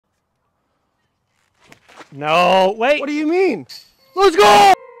No, wait. What do you mean? Let's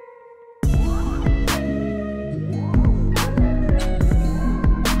go!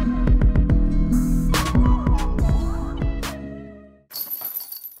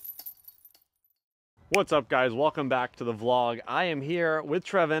 What's up, guys? Welcome back to the vlog. I am here with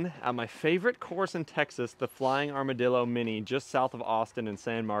Trevon at my favorite course in Texas, the Flying Armadillo Mini, just south of Austin in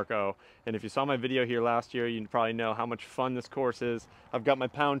San Marco. And if you saw my video here last year, you probably know how much fun this course is. I've got my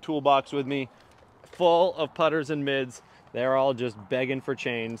pound toolbox with me, full of putters and mids. They're all just begging for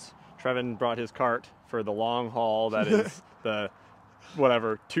chains. Trevon brought his cart for the long haul. That is the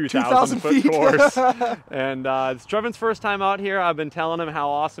whatever 2,000 foot course. And it's Trevon's first time out here. I've been telling him how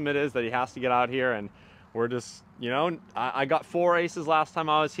awesome it is that he has to get out here, and we're just, you know, I got 4 aces last time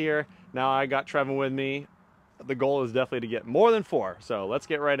I was here. Now I got Trevon with me. The goal is definitely to get more than 4. So let's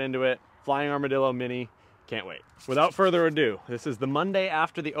get right into it. Flying Armadillo Mini. Can't wait. Without further ado, this is the Monday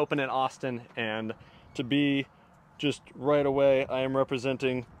after the Open at Austin, and to be just right away, I am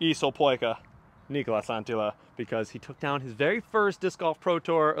representing Iso Poika, Nicolas Antila, because he took down his very first Disc Golf Pro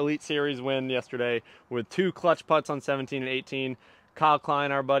Tour Elite Series win yesterday with 2 clutch putts on 17 and 18. Kyle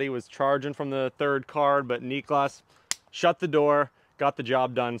Klein, our buddy, was charging from the 3rd card, but Nicolas shut the door, got the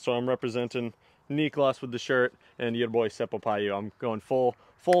job done. So I'm representing Nicolas with the shirt, and your boy Seppo Payu. I'm going full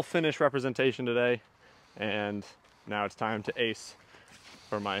finish representation today, and now it's time to ace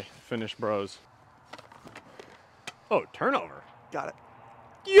for my Finnish bros. Oh, turnover. Got it.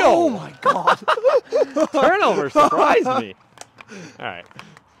 Yo! Oh my God. Turnover surprised me. All right,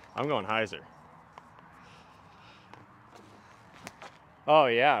 I'm going hyzer. Oh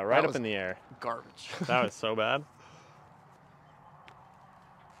yeah, right up in the air. Garbage. That was so bad.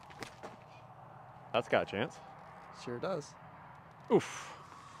 That's got a chance. Sure does. Oof.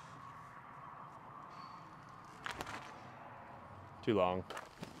 Too long.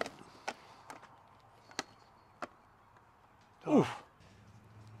 Oof.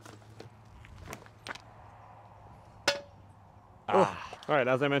 Ah. All right,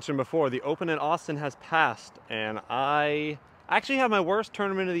 as I mentioned before, the Open at Austin has passed, and I actually had my worst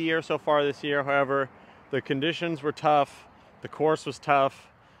tournament of the year so far this year. However, the conditions were tough. The course was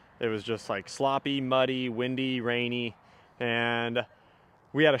tough. It was just like sloppy, muddy, windy, rainy, and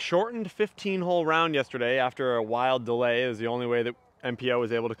we had a shortened 15-hole round yesterday after a wild delay. It was the only way that MPO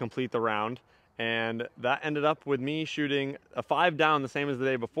was able to complete the round. And that ended up with me shooting a 5 down, the same as the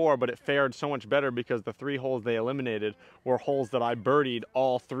day before, but it fared so much better because the 3 holes they eliminated were holes that I birdied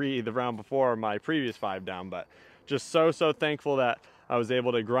all 3 the round before my previous 5 down. But just so thankful that I was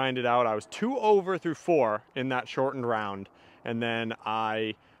able to grind it out. I was 2 over through 4 in that shortened round, and then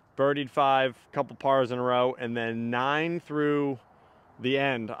I birdied 5, couple pars in a row, and then 9 through the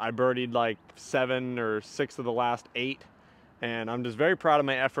end I birdied like 7 or 6 of the last 8. And I'm just very proud of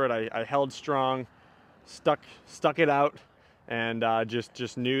my effort. I held strong, stuck it out, and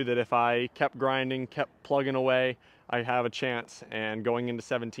just knew that if I kept grinding, kept plugging away, I have a chance. And going into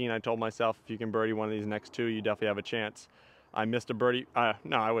 17, I told myself, if you can birdie one of these next 2, you definitely have a chance. I missed a birdie.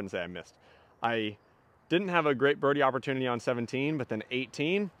 No, I wouldn't say I missed. I didn't have a great birdie opportunity on 17, but then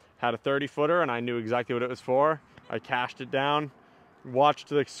 18 had a 30-footer, and I knew exactly what it was for. I cashed it down, watched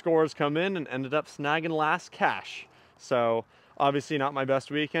the scores come in, and ended up snagging last cash. So obviously not my best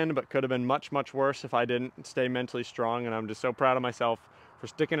weekend, but could have been much worse if I didn't stay mentally strong. And I'm just so proud of myself for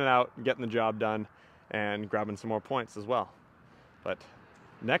sticking it out, getting the job done, and grabbing some more points as well. But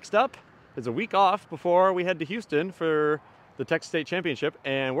next up is a week off before we head to Houston for the Texas State Championship.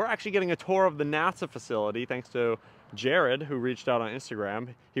 And we're actually getting a tour of the NASA facility thanks to Jared, who reached out on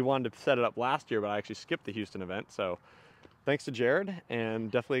Instagram. He wanted to set it up last year, but I actually skipped the Houston event. So thanks to Jared, and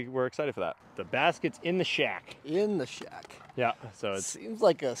definitely we're excited for that. The basket's in the shack. In the shack. Yeah, so it seems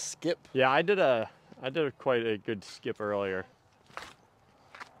like a skip. Yeah, I did quite a good skip earlier.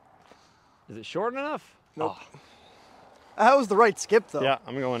 Is it short enough? Nope. Oh. That was the right skip though. Yeah,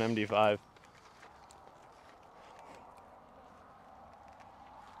 I'm going MD5.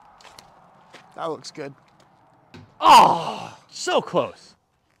 That looks good. Oh, so close.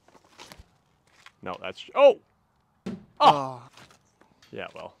 No, that's oh. Oh. Yeah,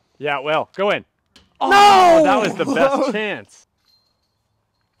 well, go in. Oh, no! That was the best chance.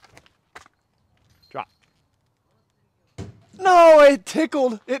 Drop. No, it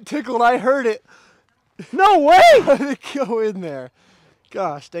tickled. It tickled. I heard it. No way! How did it go in there?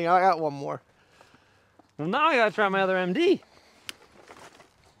 Gosh, dang, I got one more. Well, now I gotta try my other MD.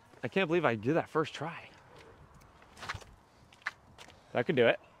 I can't believe I did that first try. That could do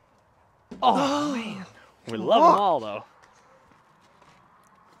it. Oh, man. We love them all, though.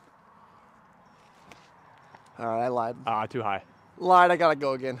 All right, I lied. Too high. Lied, I gotta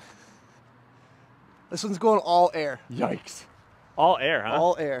go again. This one's going all air. Yikes. All air, huh?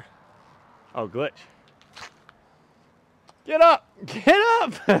 All air. Oh, glitch. Get up! Get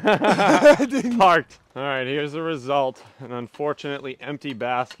up! Parked. All right, here's the result. An unfortunately empty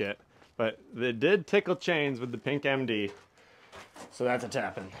basket, but they did tickle chains with the pink MD. So that's a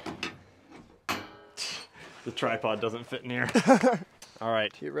tapping. The tripod doesn't fit in here. All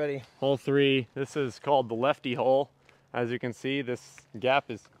right. Get ready. Hole 3. This is called the lefty hole. As you can see, this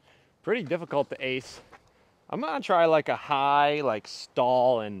gap is pretty difficult to ace. I'm gonna try like a high, like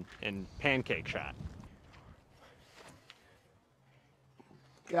stall and pancake shot.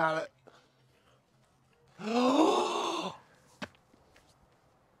 Got it.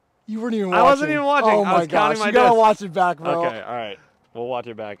 You weren't even watching. I wasn't even watching. Oh I my was gosh. counting my You gotta discs. watch it back, bro. Okay, all right. We'll watch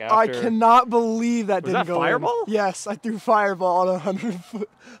it back after. I cannot believe that Was didn't that go fireball? in. Yes, I threw fireball on a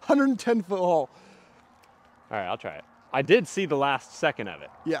 110-foot hole. All right, I'll try it. I did see the last second of it.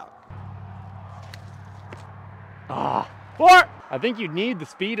 Yeah. Ah, 4! I think you need the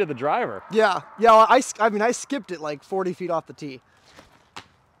speed of the driver. Yeah. Yeah, well, I mean, I skipped it like 40 feet off the tee.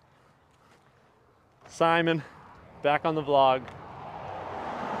 Simon, back on the vlog.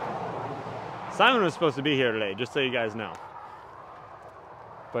 Simon was supposed to be here today, just so you guys know.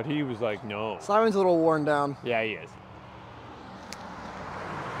 But he was like, no. Simon's a little worn down. Yeah, he is.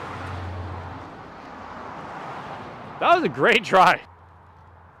 That was a great try.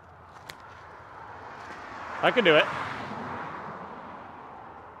 I can do it.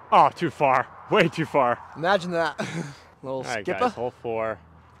 Oh, too far. Way too far. Imagine that. Little All right, skipper. guys, hole 4.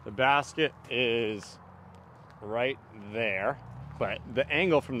 The basket is right there, but the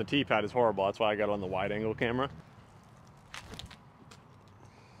angle from the tee pad is horrible. That's why I got it on the wide angle camera.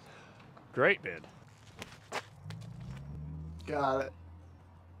 Great bid. Got it.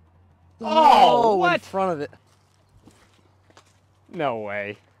 Oh, what? In front of it. No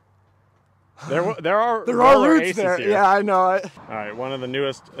way. There are roots aces there. here. Yeah, I know it. All right, one of the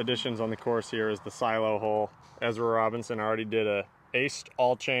newest additions on the course here is the silo hole. Ezra Robinson already did a aced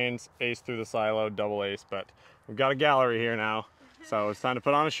all chains, ace through the silo, double ace, but we've got a gallery here now, so it's time to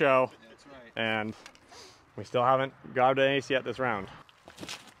put on a show. That's right. And we still haven't got an ace yet this round.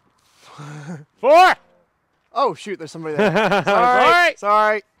 4! Oh, shoot, there's somebody there. Sorry.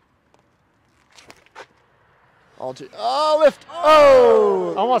 Sorry. Oh, lift.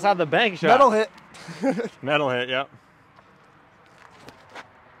 Oh! Almost had the bank shot. Metal hit. Metal hit, yep.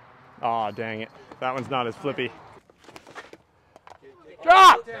 Oh, dang it. That one's not as flippy.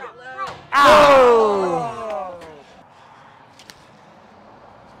 Drop! Oh!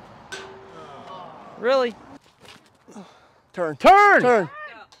 Really? Turn. Turn! Turn.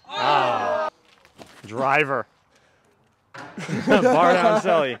 Ah. Driver. Bar down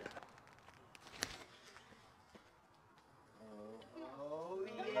Selly.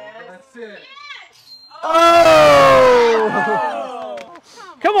 That's it. Oh!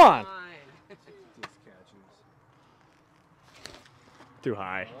 Come on! Too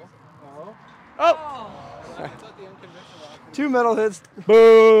high. Oh! 2 metal hits.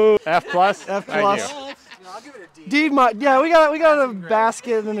 Boo! F plus? F Thank plus. you. I'll give it a D. D, yeah, we got a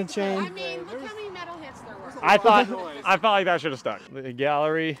basket and a chain. I mean, look how many metal hits there were. I felt like that should have stuck. The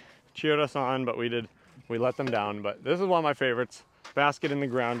gallery cheered us on, but we let them down. But this is one of my favorites. Basket in the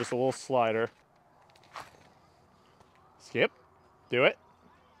ground, just a little slider. Skip. Do it.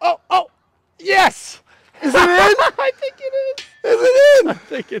 Oh! Yes! Is it in? I think it is. Is it in? I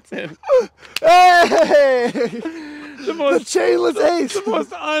think it's in. Hey! The most chainless ace. The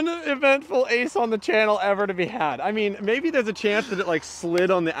most uneventful ace on the channel ever to be had. I mean, maybe there's a chance that it like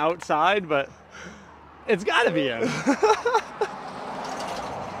slid on the outside, but it's got to be in.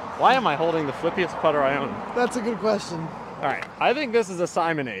 Why am I holding the flippiest putter I own? That's a good question. All right, I think this is a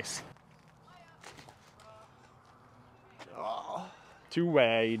Simon ace. Too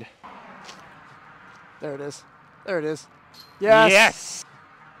wide. There it is. There it is. Yes. Yes.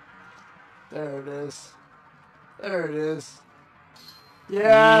 There it is. There it is.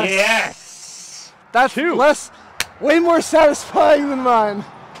 Yes. Yes. That's way more satisfying than mine.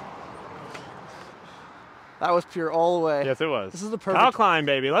 That was pure all the way. Yes, it was. This is the perfect. Cow climb,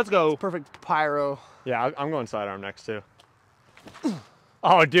 baby. Let's go. Perfect pyro. Yeah, I'm going sidearm next too.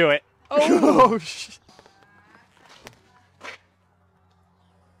 Oh, do it. Oh, shit.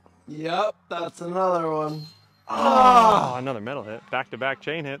 Yep, that's another one. Oh, another metal hit. Back-to-back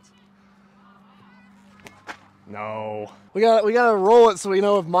chain hits. No. We gotta roll it so we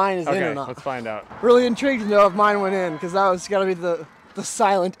know if mine is in Okay, or not. let's find out. Really intrigued to know if mine went in, because that was gotta be the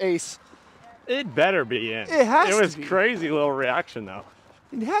silent ace. It better be in. It has to be. It was crazy little reaction though.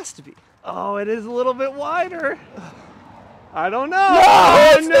 It has to be. Oh, it is a little bit wider. I don't know. No,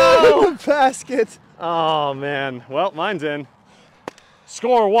 Oh, it's not in the basket. Oh man, well, mine's in.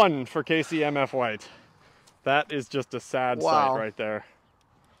 Score 1 for KCMF White. That is just a sad sight right there.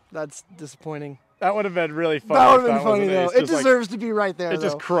 That's disappointing. That would have been really funny. That would have been funny though. It deserves to be right there. It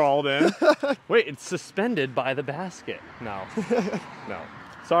just crawled in. Wait, it's suspended by the basket. No, no.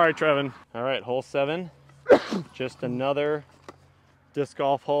 Sorry, Trevon. All right, hole 7. Just another disc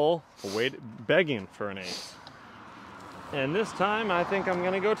golf hole. Begging for an ace. And this time, I think I'm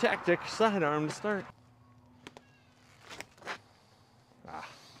gonna go tactic sidearm to start.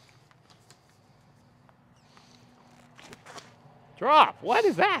 Drop. What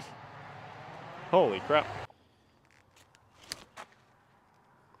is that? Holy crap.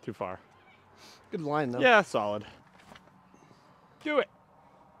 Too far. Good line though. Yeah, solid. Do it.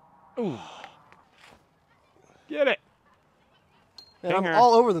 Ooh. Get it. And I'm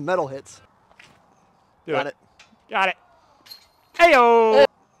all over the metal hits. Got it. Got it. Ayo.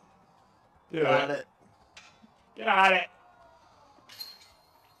 Got it. Got it.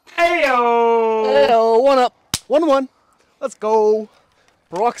 Ayo. Ayo. 1 up. 1-1. Let's go.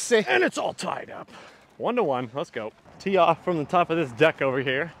 Broxy. And it's all tied up. 1-1. Let's go. Tee off from the top of this deck over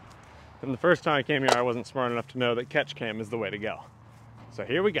here. And the first time I came here, I wasn't smart enough to know that catch cam is the way to go. So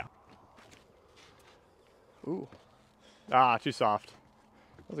here we go. Ooh. Ah, too soft.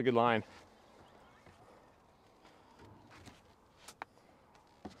 That was a good line.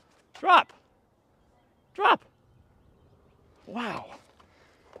 Drop. Drop. Wow.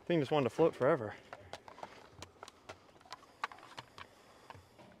 Thing just wanted to float forever.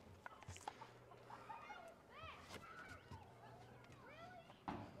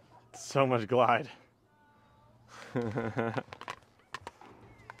 So much glide.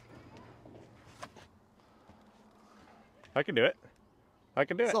 I can do it. I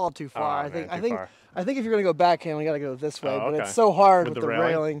can do it. It's all too far. Oh, I think if you're gonna go backhand, we gotta go this way. Oh, But okay. it's so hard with With the the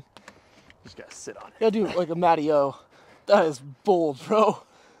railing. Just gotta sit on it. You gotta do like a Matty-O. That is bold, bro.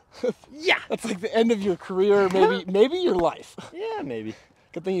 Yeah. That's like the end of your career, maybe your life. Yeah, maybe.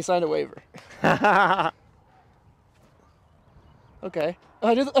 Good thing you signed a waiver. Okay. If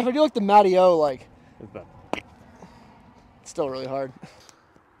I do like the Matty-O, like, it's still really hard.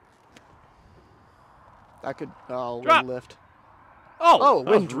 That could, wind Drop. lift. Oh,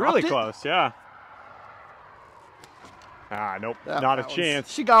 that wind was really dropped close, yeah. Ah, nope, not a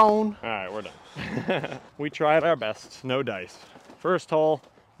chance. She gone. All right, we're done. We tried our best, no dice. First hole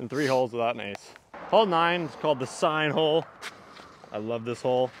and 3 holes without an ace. Hole 9 is called the sign hole. I love this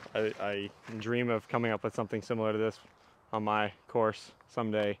hole. I dream of coming up with something similar to this on my course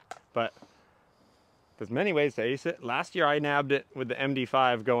someday, but there's many ways to ace it. Last year I nabbed it with the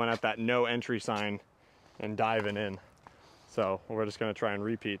MD5 going at that no entry sign and diving in. So we're just gonna try and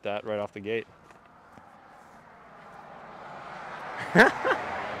repeat that right off the gate.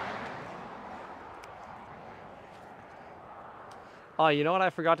 Oh, you know what I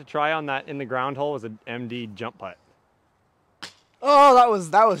forgot to try on that in the ground hole was an MD jump putt. Oh,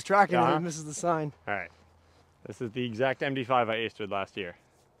 that was tracking and it misses the sign. All right. This is the exact MD5 I aced with last year.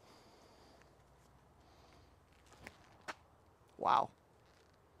 Wow.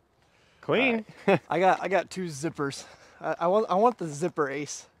 Clean. Right. I got 2 zippers. I want the zipper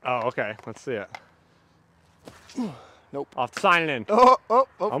ace. Oh, okay. Let's see it. Nope. Off signing in. Oh, okay.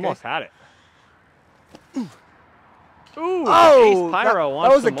 Almost had it. Ooh, oh, Ace Pyro that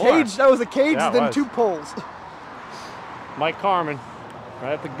wants was a some cage. more. That was a cage, Yeah, it then was. 2 poles. Mike Carmen,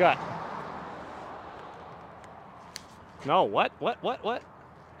 right at the gut. No, what? Where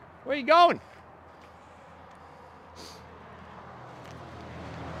are you going?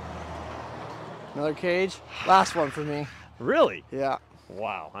 Another cage. Last one for me. Really? Yeah.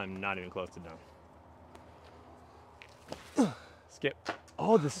 Wow, I'm not even close to done. Skip.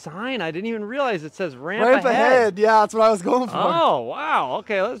 Oh, the sign. I didn't even realize it says ramp ahead. Yeah, that's what I was going for. Oh, wow.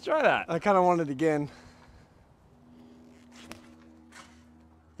 Okay, let's try that. I kind of wanted it again.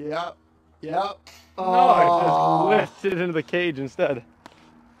 Yep. Yep. No, I just lifted into the cage instead.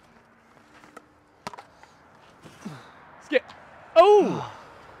 Skip. Oh!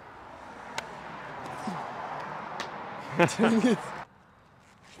 Dang it.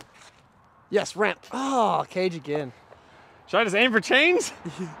 Yes, ramp. Oh, cage again. Should I just aim for chains?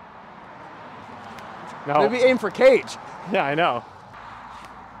 No. Maybe aim for cage. Yeah, I know.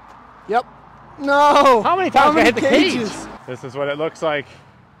 Yep. No. How many times did I hit the cages? cage? This is what it looks like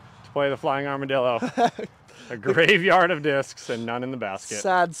to play the flying armadillo. A graveyard of discs and none in the basket.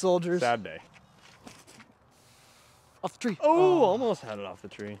 Sad soldiers. Sad day. Off the tree. Oh, almost had it off the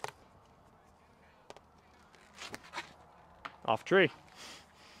tree. Off tree.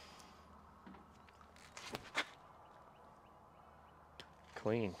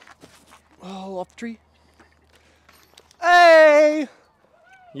 Clean. Oh, off the tree. Hey!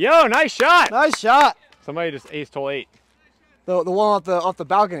 Yo, nice shot. Nice shot. Somebody just aced hole 8. The one off the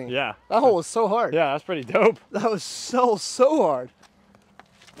balcony. Yeah. That hole was so hard. Yeah, that's pretty dope. That was so hard.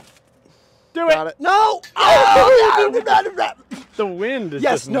 Do Got it. it. No! Oh! The wind is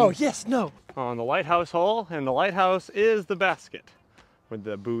Yes, just no, yes, no. on the lighthouse hole, and the lighthouse is the basket with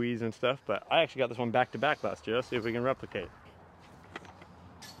the buoys and stuff, but I actually got this one back to back last year. Let's see if we can replicate.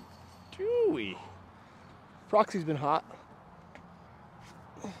 Dewey. Proxy's been hot.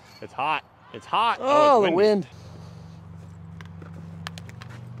 It's hot. It's hot. Oh, it's the windy. wind.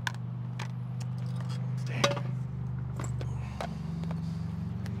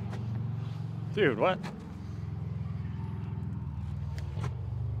 Dude, what?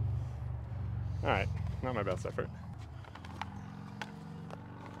 All right, not my best effort.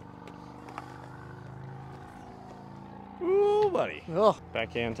 Ooh, buddy. Oh,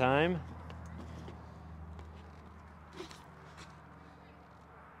 Backhand time.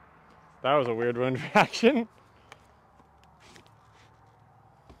 That was a weird wind reaction.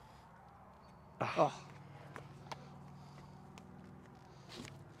 oh.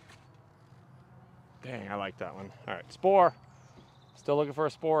 Dang, I like that one. All right, spore. Still looking for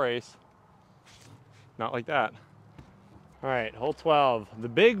a spore ace. Not like that. All right, hole 12, the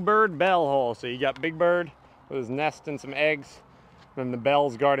Big Bird bell hole. So you got Big Bird with his nest and some eggs, and the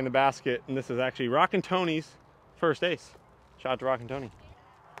bell's guarding the basket. And this is actually Rockin' Tony's first ace. Shout out to Rockin' Tony.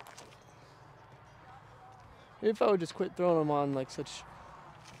 Maybe if I would just quit throwing them on like such.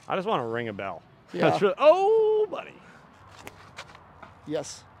 I just want to ring a bell. Yeah. That's really, oh, buddy.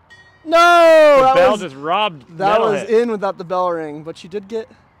 Yes. No! The that bell was, just robbed that metal was hit. in without the bell ring, but you did get.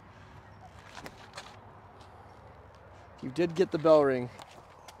 You did get the bell ring.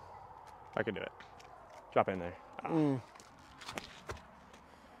 I could do it. Drop in there. Mm.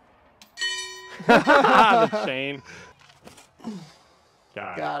 The chain.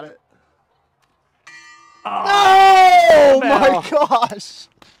 Got it. Got it. Oh, Oh my gosh!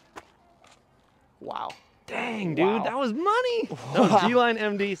 Wow. Dang, dude, Wow. that was money. That was G-Line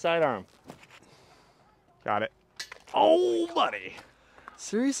MD sidearm. Got it. Oh, buddy.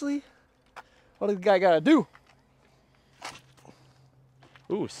 Seriously? What did the guy gotta do?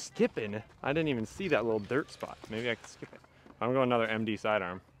 Ooh, skipping. I didn't even see that little dirt spot. Maybe I can skip it. I'm going another MD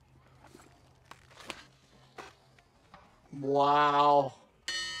sidearm. Wow.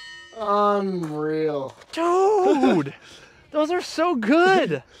 Unreal. Dude, those are so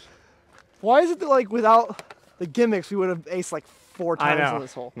good. Why is it that like without the gimmicks we would have aced like 4 I times know. on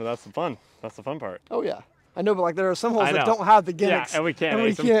this hole? But that's the fun. That's the fun part. Oh yeah. I know, but like there are some holes I that know. don't have the Yeah, gimmicks. and we can't and we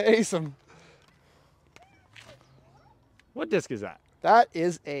ace 'em. can't ace them. What disc is that? That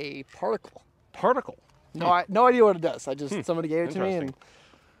is a particle. Particle. No, no idea what it does. I just somebody gave it to me and. Interesting.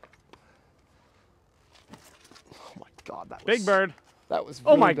 Oh my god, that was Big Bird. That was.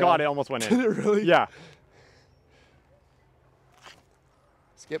 Oh really my bad. God, it almost went Did in. it really? Yeah.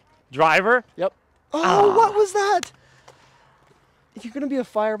 Skip. Driver. Yep. Oh, what was that? If you're gonna be a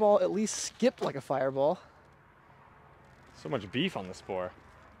fireball, at least skip like a fireball. So much beef on the spore.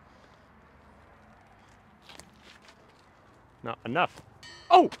 Not enough.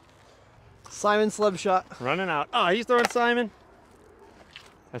 Oh, Simon Sleb shot. running out. Oh, he's throwing Simon.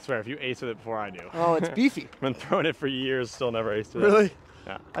 I swear, if you ace with it before I do. Oh, it's beefy. I've been throwing it for years, still never aced with it. Really?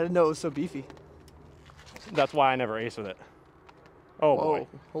 Yeah. I didn't know it was so beefy. That's why I never ace with it. Oh Whoa, boy.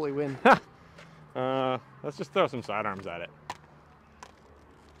 holy wind. Let's just throw some sidearms at it.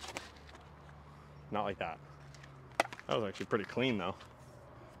 Not like that. That was actually pretty clean though.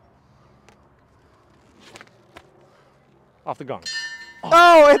 Off the gong.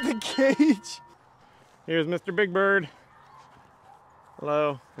 Oh, at the cage. Here's Mr. Big Bird.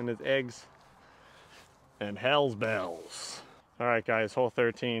 Hello, and his eggs. And hell's bells. All right, guys, hole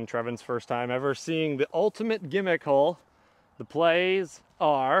 13, Trevon's first time ever seeing the ultimate gimmick hole. The plays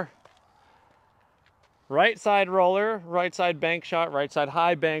are right side roller, right side bank shot, right side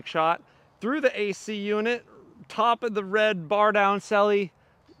high bank shot, through the AC unit, top of the red bar down celly,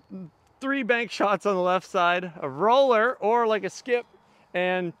 3 bank shots on the left side, a roller or like a skip,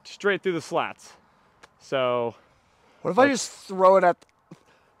 and straight through the slats. So What if I just throw it at...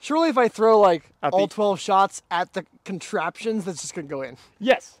 Surely if I throw like At all the- 12 shots at the contraptions, that's just gonna go in.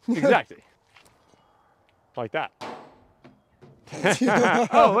 yes, exactly. Like that.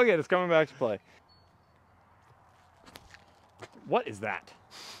 Oh, look at it, it's coming back to play. What is that?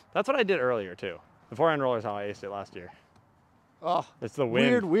 That's what I did earlier too. The forehand roller is how I aced it last year. Oh, It's the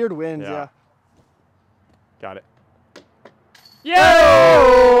wind. weird winds, Yeah. yeah. Got it.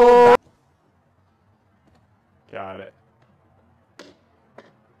 Yeah! Got it.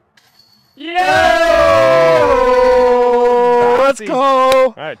 Yeah! Let's go!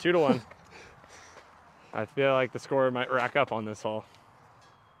 All right, 2-1. I feel like the score might rack up on this hole.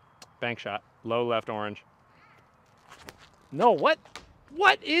 Bank shot, low left orange. No, what?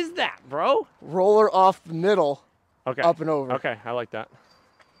 What is that, bro? Roller off the middle. Okay. Up and over. Okay, I like that.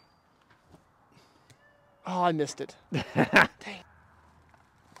 Oh, I missed it. Dang.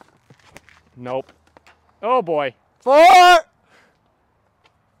 Nope. Oh boy. 4!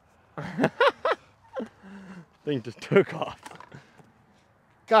 Thing just took off.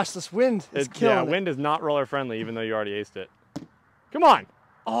 Gosh, this wind is killing Yeah, it. wind is not roller friendly, even though you already aced it. Come on.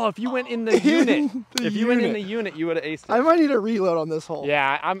 Oh, if you went in the unit. If you went in the unit, you would have aced it. I might need a reload on this hole.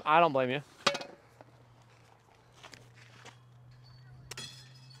 Yeah, I don't blame you.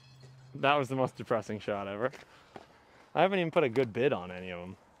 That was the most depressing shot ever. I haven't even put a good bid on any of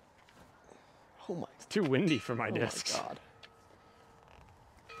them. Oh my. It's too windy for my discs. Oh my God.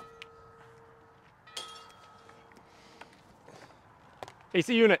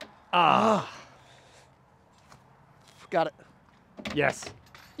 AC unit. Ah. Got it. Yes.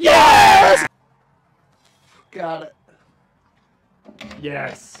 Yes! Got it.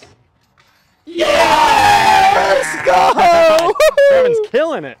 Yes. Yes! Go! Trevon's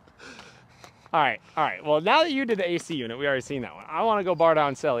killing it. All right. Well, now that you did the AC unit, we already seen that one. I want to go bar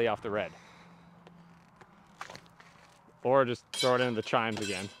down Selly off the red. Or just throw it into the chimes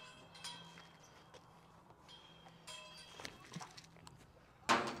again.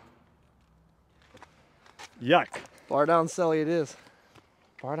 Yuck. Bar down Selly it is.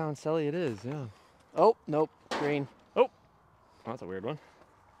 Bar down Selly it is, yeah. Oh, nope. Green. Oh, that's a weird one.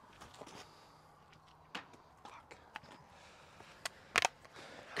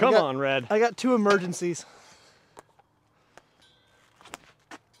 Come on, red. I got 2 emergencies.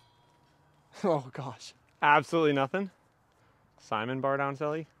 Oh, gosh. Absolutely nothing. Simon bar down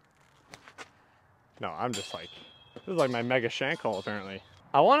Selly. No, I'm just like, this is like my mega shank hole apparently.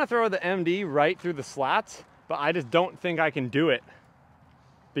 I want to throw the MD right through the slats, but I just don't think I can do it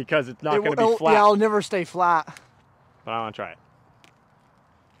because it's not going to be flat. Yeah, I'll never stay flat. But I want to try it.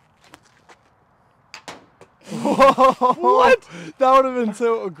 Whoa, what? That would have been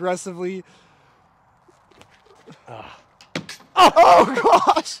so aggressively. Oh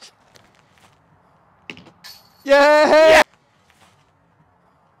gosh! Yeah!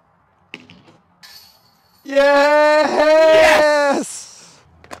 Yes!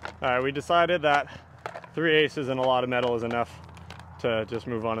 All right, we decided that 3 aces and a lot of metal is enough to just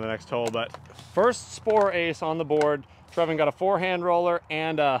move on to the next hole. But first spore ace on the board. Trevon got a 4-hand roller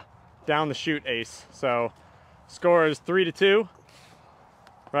and a down the chute ace. So score is 3-2,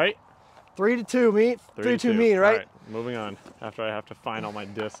 right? 3-2 me. 3-2 me, right? All right, moving on. After I have to find all my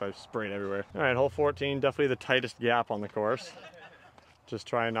discs, I've sprayed everywhere. All right, hole 14, definitely the tightest gap on the course. Just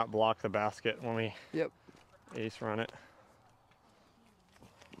try and not block the basket when we ace run it.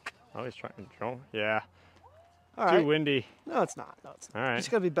 Oh, he's trying to draw. Yeah. All right. Too windy. No, it's not. No, it's not. All right. It's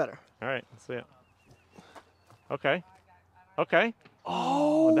got to be better. All right, let's see it. Okay. Okay.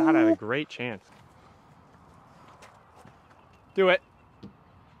 Oh, that had a great chance. Do it.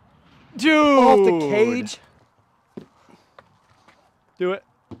 Dude. Off the cage. Do it.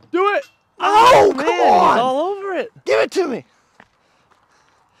 Do it. Oh, man, come on. He's all over it. Give it to me.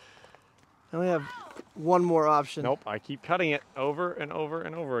 I only have one more option. Nope, I keep cutting it over and over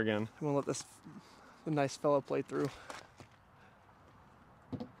and over again. I'm going to let the nice fella play through.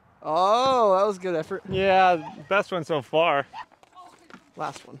 Oh, that was good effort. Yeah, best one so far.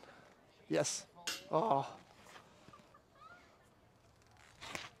 Last one. Yes. Oh.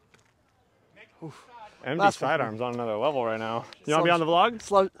 MD Last one. sidearm's on another level right now. You want to be on the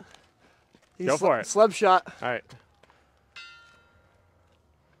vlog? Go for it. Slub shot. All right.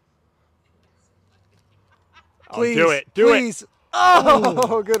 Please, do it. Do please. it.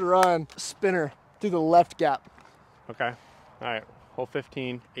 Oh, good run. Spinner through the left gap. Okay. All right. Hole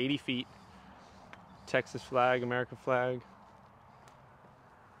 15, 80 feet. Texas flag, American flag.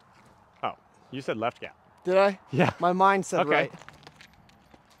 Oh, you said left gap. Did I? Yeah. My mind said Okay. right.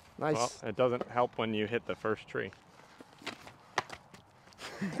 Nice. Well, it doesn't help when you hit the first tree.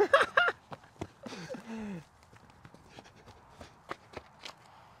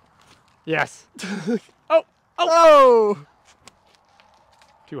 Yes. Oh. Oh.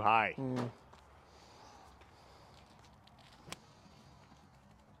 Too high.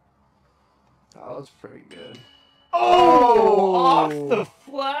 That was pretty good. Oh, off the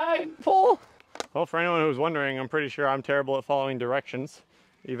flagpole. Well, for anyone who's wondering, I'm pretty sure I'm terrible at following directions,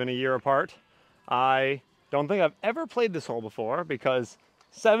 even a year apart. I don't think I've ever played this hole before because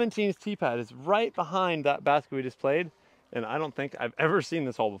 17's tee pad is right behind that basket we just played, and I don't think I've ever seen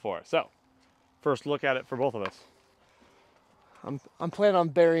this hole before. So first look at it for both of us. I'm planning on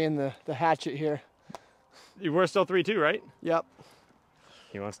burying the hatchet here. We're still 3-2, right? Yep.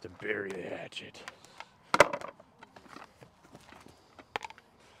 He wants to bury the hatchet.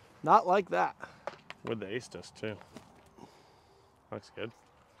 Not like that. With the ace disc too. Looks good.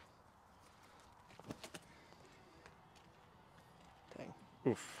 Dang.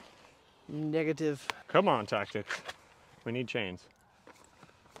 Oof. Negative. Come on, tactics. We need chains.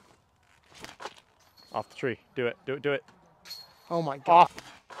 Off the tree. Do it. Do it. Do it. Oh my god.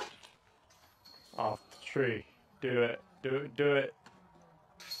 Off the tree. Do it. Do it. Do it.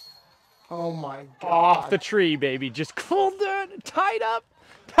 Oh my god. Off the tree, baby. Just pulled it. Tied up.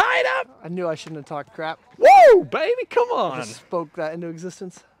 Tied up. I knew I shouldn't have talked crap. Whoa, baby. Come on. Just spoke that into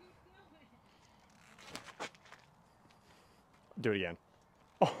existence. Do it again.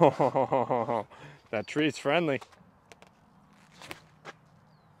 Oh, that tree's friendly.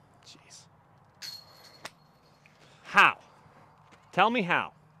 Jeez. How? Tell me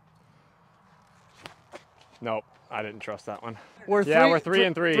how. Nope, I didn't trust that one. We're we're 3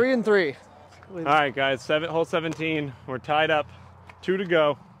 and 3. 3 and 3. All right, guys, hole 17. We're tied up, 2 to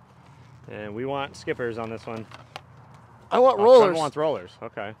go, and we want skippers on this one. I want Trevor rollers. wants rollers.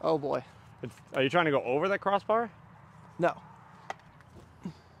 Okay. Oh boy. Are you trying to go over that crossbar? No.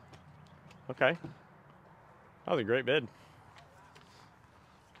 Okay. That was a great bid.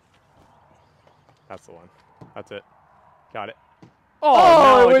 That's the one. That's it. Got it.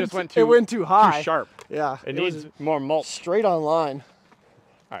 Oh, no, it just went too. It went too high. Too sharp. Yeah. It needs more mulch. Straight on line.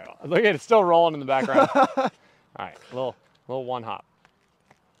 All right, look at it, it's still rolling in the background. All right, little one hop.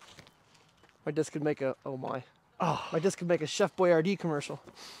 My disc could make a, oh my. Oh, my disc could make a Chef Boyardee commercial.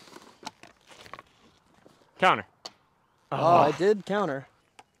 Counter. Oh, I did counter.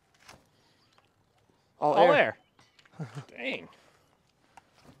 All All air. air. Dang.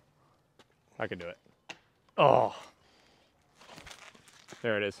 I could do it. Oh.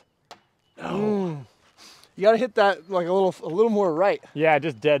 There it is. You gotta hit that like a little more right. Yeah,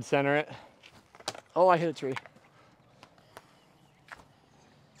 just dead center it. Oh, I hit a tree.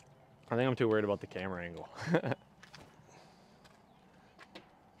 I think I'm too worried about the camera angle.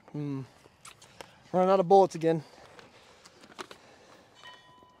 Running out of bullets again.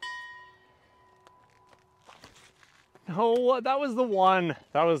 Oh, that was the one.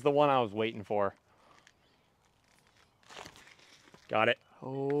 That was the one I was waiting for. Got it.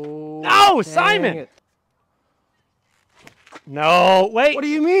 Oh. No, dang Simon! it. No, wait. What do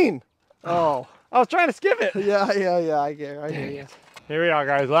you mean? Oh. I was trying to skip it. Yeah, I hear you. Here we are,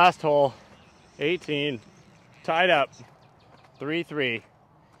 guys. Last hole. 18. Tied up. 3-3.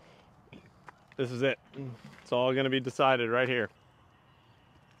 This is it. It's all going to be decided right here.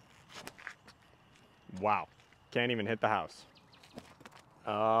 Wow. Can't even hit the house.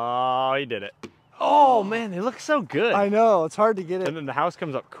 Oh, he did it. Oh, man, they look so good. I know, it's hard to get it. And then the house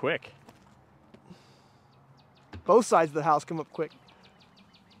comes up quick. Both sides of the house come up quick.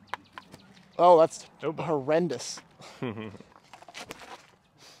 Oh, that's Oh, boy. horrendous.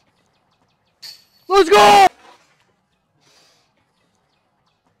 Let's go!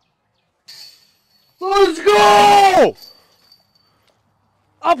 Let's go!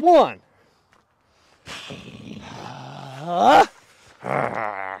 Up one.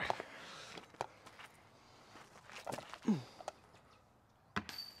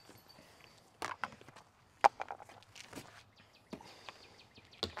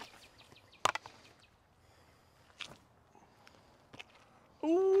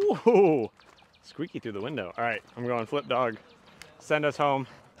 Ooh, squeaky through the window. All right, I'm going flip dog. Send us home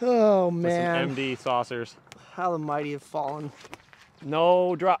Oh with man, some MD saucers. how the mighty have fallen.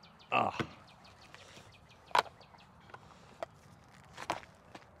 No drop. Oh.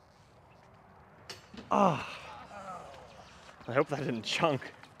 Oh. I hope that didn't chunk.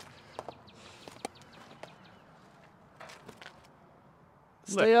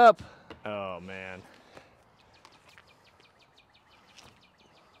 Stay up. Oh man.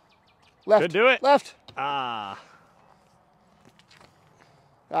 Left. Could do it. Left. Ah.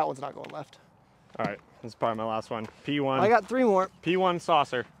 That one's not going left. All right, this is probably my last one. P1. I got 3 more. P1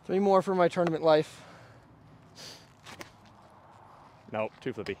 saucer. 3 more for my tournament life. Nope,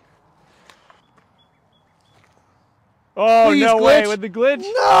 too flippy. Oh, Please, no way glitch. with the glitch.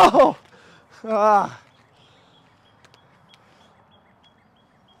 No! Ah.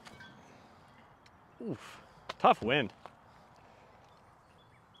 Oof. Tough wind.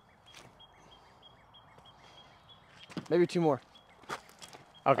 Maybe 2 more.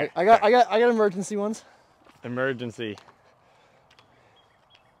 Okay. I got emergency ones. Emergency.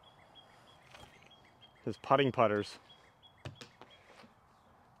 His putting putters.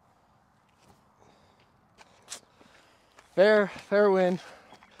 Fair win.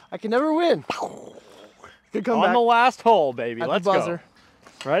 I can never win. Good comeback. On the last hole, baby. At Let's the buzzer.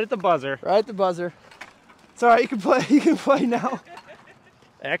 go. Right at the buzzer. Right at the buzzer. It's all right. You can play. You can play now.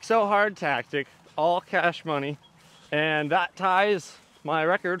 Exo hard tactic, all cash money, and that ties my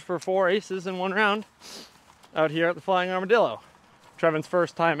record for 4 aces in 1 round out here at the Flying Armadillo. Trevon's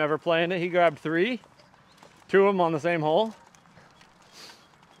first time ever playing it. He grabbed 3, 2 of them on the same hole.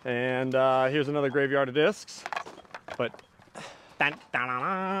 And here's another graveyard of discs. But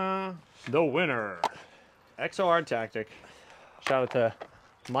the winner, Exo hard tactic. Shout out to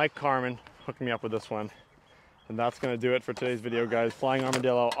Mike Carmen hooking me up with this one. And that's gonna do it for today's video, guys. Flying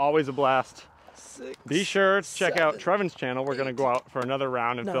Armadillo, always a blast. 6, Be sure to check out 7, Trevon's channel. We're gonna go out for another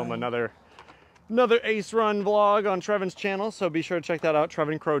round and 9. film another ace run vlog on Trevon's channel. So be sure to check that out,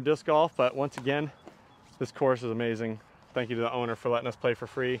 Trevon Crow Disc Golf. But once again, this course is amazing. Thank you to the owner for letting us play for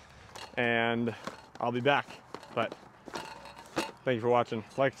free. And I'll be back. But thank you for watching.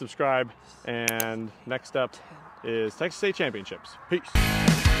 Like, subscribe, and next up is Texas State Championships. Peace.